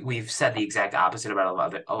we've said the exact opposite about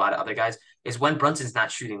a lot of other guys is when Brunson's not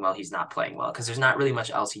shooting well, he's not playing well because there's not really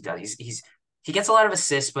much else he does. He gets a lot of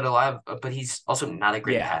assists, but he's also not a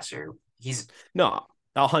great passer. He's no.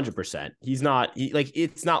 100%. He's not.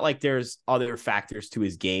 It's not like there's other factors to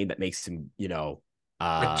his game that makes him,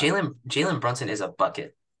 like Jalen Brunson is a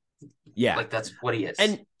bucket. Yeah, like that's what he is.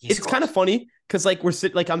 And it's kind of funny because like we're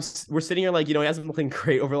sitting here like he hasn't been playing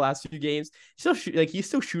great over the last few games. He's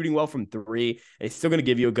still shooting well from 3, and he's still going to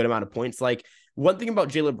give you a good amount of points. Like one thing about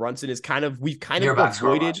Jalen Brunson is we've kind of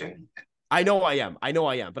avoided. I know I am,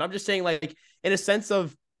 but I'm just saying like in a sense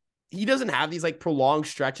of he doesn't have these like prolonged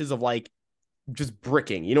stretches of like just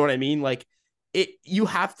bricking, you know what I mean? Like you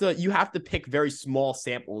have to pick very small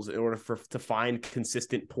samples in order to find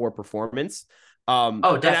consistent poor performance.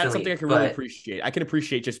 Definitely. And that's something I can really appreciate. I can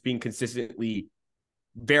appreciate just being consistently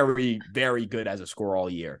very, very good as a scorer all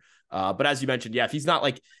year. But as you mentioned, if he's not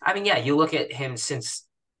like, I mean, you look at him since,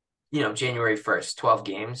 January 1st, 12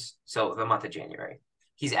 games. So the month of January,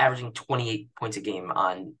 he's averaging 28 points a game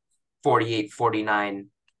on 48, 49,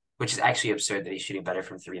 which is actually absurd that he's shooting better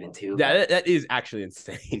from 3 than 2. Yeah, that is actually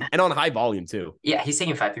insane. And on high volume too. Yeah, he's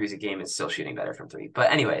taking 5 threes a game and still shooting better from 3.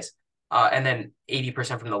 But anyways, and then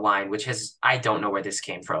 80% from the line, which I don't know where this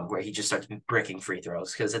came from, where he just starts bricking free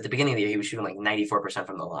throws. Because at the beginning of the year, he was shooting like 94%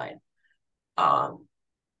 from the line.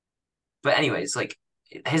 But anyways, like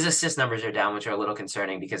his assist numbers are down, which are a little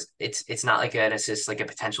concerning because it's not like an assist, like a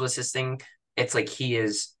potential assist thing. It's like he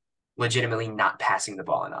is legitimately not passing the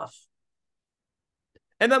ball enough.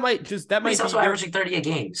 And he's also averaging 30 a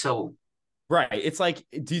game. So right. It's like,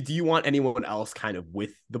 do you want anyone else kind of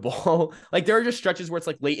with the ball? Like there are just stretches where it's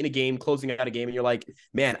like late in a game, closing out a game, and you're like,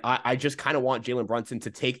 man, I just kind of want Jalen Brunson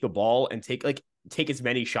to take the ball and take as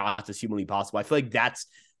many shots as humanly possible. I feel like that's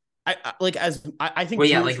I think. Well,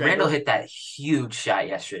 yeah, like Randall hit that huge shot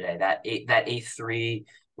yesterday, that 8-3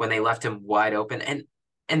 when they left him wide open,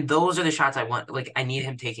 and those are the shots I want. Like I need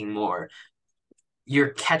him taking more. Your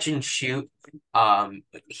catch and shoot,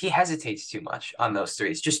 he hesitates too much on those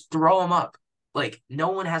threes. Just throw him up. Like no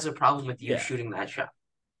one has a problem with you shooting that shot.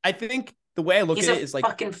 I think the way I look at it is like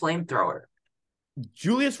fucking flamethrower.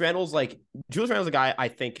 Julius Randle's a guy I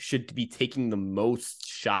think should be taking the most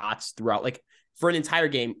shots throughout, like for an entire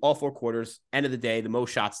game, all 4 quarters. End of the day, the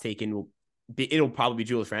most shots taken it'll probably be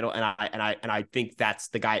Julius Randle, and I think that's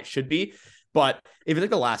the guy it should be. But if it's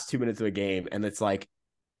like the last 2 minutes of a game, and it's like,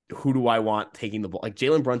 who do I want taking the ball? Like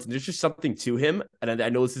Jalen Brunson, there's just something to him, and I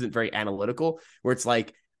know this isn't very analytical, where it's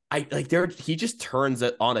like I like there. He just turns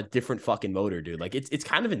it on a different fucking motor, dude. Like it's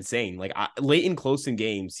kind of insane. Like late and close in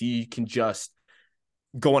games, he can just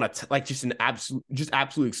go on like just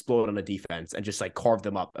absolutely explode on a defense and just like carve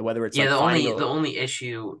them up. Whether it's Yeah, like finding the only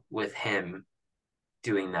issue with him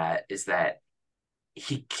doing that is that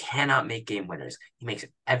he cannot make game winners. He makes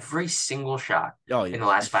every single shot oh in yeah. the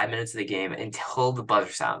last 5 minutes of the game until the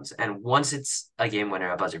buzzer sounds. And once it's a game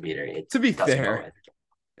winner, a buzzer beater, it To be doesn't go fair, in.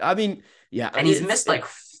 I mean, yeah, And he's missed like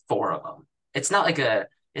four of them. It's not like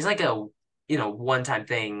it's like a one time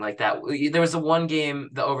thing like that. There was the one game,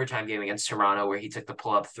 the overtime game against Toronto, where he took the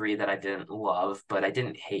pull up three that I didn't love, but I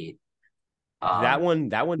didn't hate. that one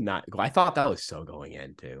not. I thought that was so going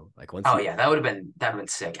in too. Like once Oh he yeah, that would have been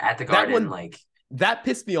sick at the that Garden. one Like that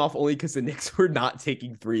pissed me off only because the Knicks were not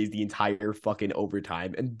taking threes the entire fucking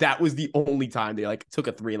overtime, and that was the only time they like took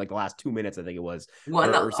a three in like the last 2 minutes, I think it was, well,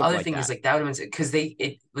 and the or something other like thing that. is like that would have been because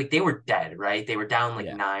they were dead, right? They were down like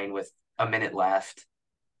Yeah, 9 with a minute left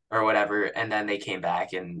or whatever, and then they came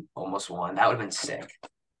back and almost won. That would have been sick.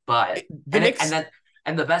 But the Knicks.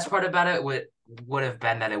 and the best part about it would have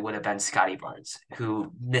been that it would have been Scotty Barnes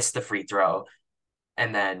who missed the free throw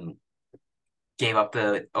and then gave up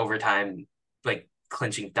the overtime like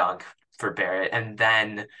clinching dunk for Barrett and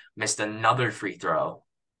then missed another free throw.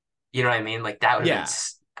 You know what I mean? Like that would have been.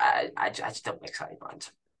 Yeah, I just don't like Scotty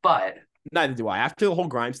Barnes, but neither do I. After the whole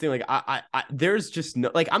Grimes thing, like there's just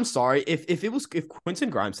no like. I'm sorry if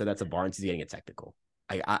Quentin Grimes said that's a Barnes, he's getting a technical.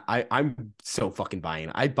 I'm so fucking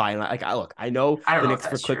buying. I buy it. Like look, I know I don't the know if Knicks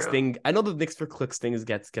for that's clicks true. thing. I know the Knicks for clicks thing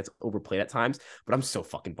gets overplayed at times, but I'm so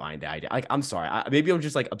fucking buying the idea. Like I'm sorry. Maybe I'm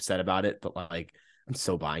just like upset about it, but like I'm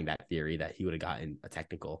so buying that theory that he would have gotten a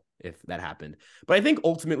technical if that happened. But I think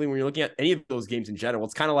ultimately, when you're looking at any of those games in general,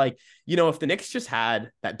 it's kind of like, if the Knicks just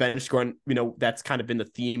had that bench score, that's kind of been the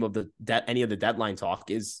theme of any of the deadline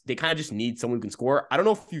talk is they kind of just need someone who can score. I don't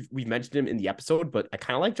know if we've mentioned him in the episode, but I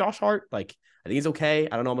kind of like Josh Hart. Like, I think he's okay.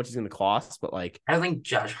 I don't know how much he's going to cost, but like, I don't think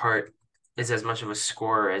Josh Hart is as much of a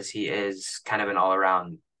scorer as he is kind of an all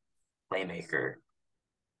around playmaker.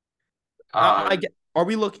 I Um, get, are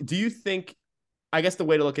we do you think, I guess the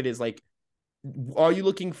way to look at it is like, are you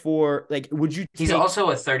looking for, like, would you he's take,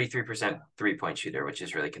 also a 33% 3-point shooter, which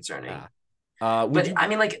is really concerning. uh, would But you, I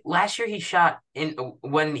mean, like last year, he shot in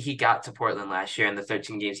when he got to Portland last year in the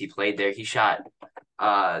 13 games he played there, he shot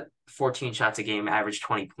 14 shots a game, averaged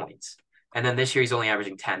 20 points. And then this year, he's only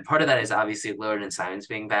averaging 10. Part of that is obviously Lillard and Simons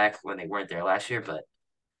being back when they weren't there last year. But,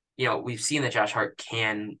 we've seen that Josh Hart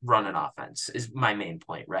can run an offense, is my main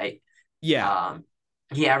point, right? yeah. Um,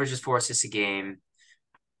 he averages 4 assists a game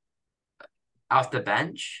off the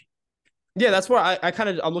bench. Yeah, that's where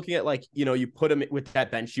I'm looking at, like, you put him with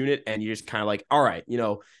that bench unit and you just kind of like, all right,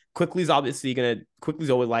 Quickly's always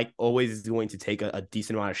going to take a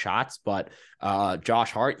decent amount of shots, but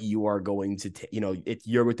Josh Hart, you are going to if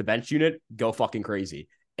you're with the bench unit, go fucking crazy.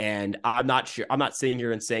 And I'm not sure, I'm not sitting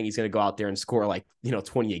here and saying he's going to go out there and score like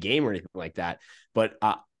 20 a game or anything like that, but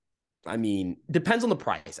I mean, depends on the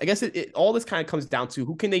price. I guess it all this kind of comes down to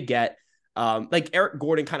who can they get. Like Eric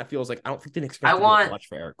Gordon kind of feels like I don't think they expect I to do want much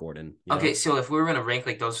for Eric Gordon. Okay, so if we were gonna rank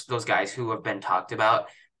like those guys who have been talked about,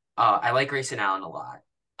 I like Grayson Allen a lot.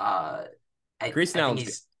 Uh, Grayson I think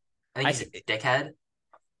Allen's he's a dickhead.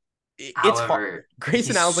 it's hard. However,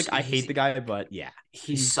 Grayson Allen's like I hate the guy, but yeah,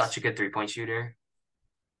 he's such a good 3-point shooter.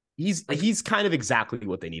 Like, he's kind of exactly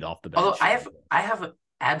what they need off the although bench. I have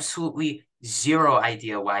absolutely zero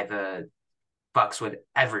idea why the Bucks would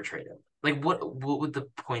ever trade him. Like, what would the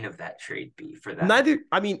point of that trade be for them? Neither,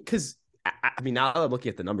 I mean, because I mean, now that I'm looking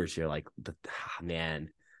at the numbers here, like man,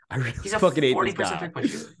 I really He's a fucking hate this 40% guy. 3-point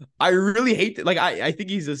shooter. I really hate it. Like I think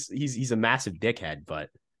he's a massive dickhead, but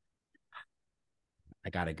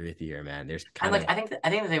I gotta agree with you here, man. There's And kind like of I think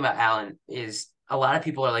the thing about Allen is a lot of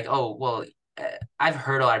people are like, oh well, I've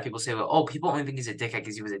heard a lot of people say, well, oh, people only think he's a dickhead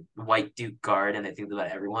because he was a white Duke guard, and they think that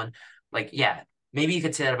about everyone. Like, yeah, maybe you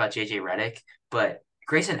could say that about JJ Redick, but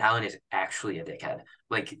Grayson Allen is actually a dickhead.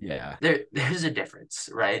 Like, yeah. there's a difference,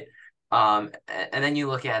 right? And then you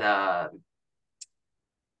look at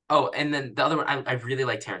oh, and then the other one, I really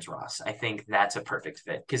like Terrence Ross. I think that's a perfect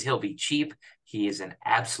fit because he'll be cheap. He is an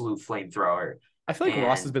absolute flamethrower. I feel like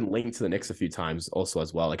Ross has And been linked to the Knicks a few times also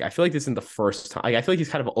as well. Like I feel like this isn't the first time. Like, I feel like he's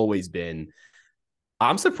kind of always been.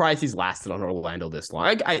 I'm surprised he's lasted on Orlando this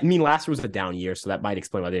long. I mean, last year was a down year, so that might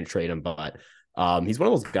explain why they didn't trade him. But he's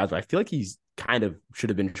one of those guys where I feel like he's kind of should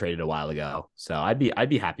have been traded a while ago. So I'd be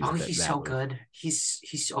happy oh, with it. he's That so move. good.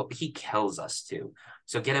 He kills us too.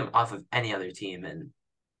 So get him off of any other team, and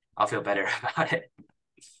I'll feel better about it.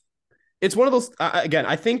 It's one of those. Again,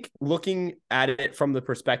 I think looking at it from the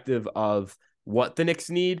perspective of what the Knicks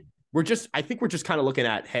need, I think we're just kind of looking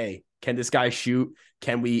at, hey, can this guy shoot?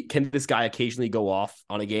 Can this guy occasionally go off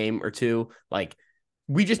on a game or two? Like,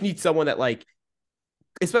 we just need someone that, like,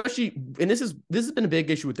 especially, and this has been a big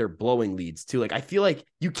issue with their blowing leads too. Like, I feel like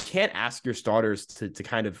you can't ask your starters to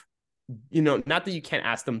kind of, not that you can't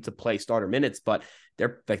ask them to play starter minutes, but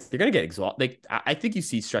they're gonna get exhausted. Like, I think you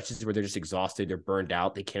see stretches where they're just exhausted, they're burned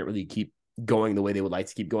out, they can't really keep going the way they would like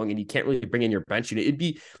to keep going, and you can't really bring in your bench unit.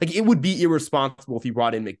 It would be irresponsible if you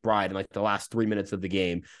brought in McBride in like the last 3 minutes of the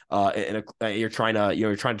game, and you're trying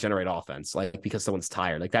to generate offense, like, because someone's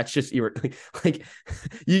tired. Like, that's just like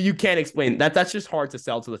you can't explain that. That's just hard to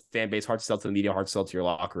sell to the fan base, hard to sell to the media, hard to sell to your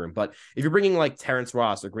locker room. But if you're bringing like Terrence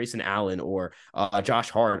Ross or Grayson Allen or Josh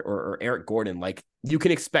Hart or Eric Gordon, like, you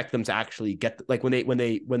can expect them to actually get, like, when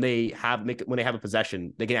they have a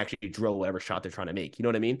possession, they can actually drill whatever shot they're trying to make. You know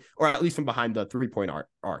what I mean? Or at least from behind the 3-point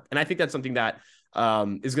arc. And I think that's something that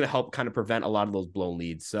is going to help kind of prevent a lot of those blown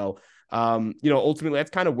leads. So, ultimately,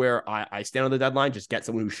 that's kind of where I stand on the deadline. Just get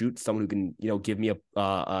someone who shoots, someone who can, give me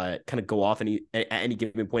a kind of go off at any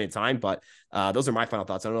given point in time. But those are my final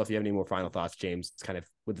thoughts. I don't know if you have any more final thoughts, James, kind of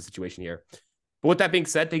with the situation here. But with that being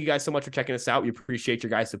said, thank you guys so much for checking us out. We appreciate your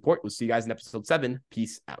guys' support. We'll see you guys in episode 7.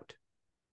 Peace out.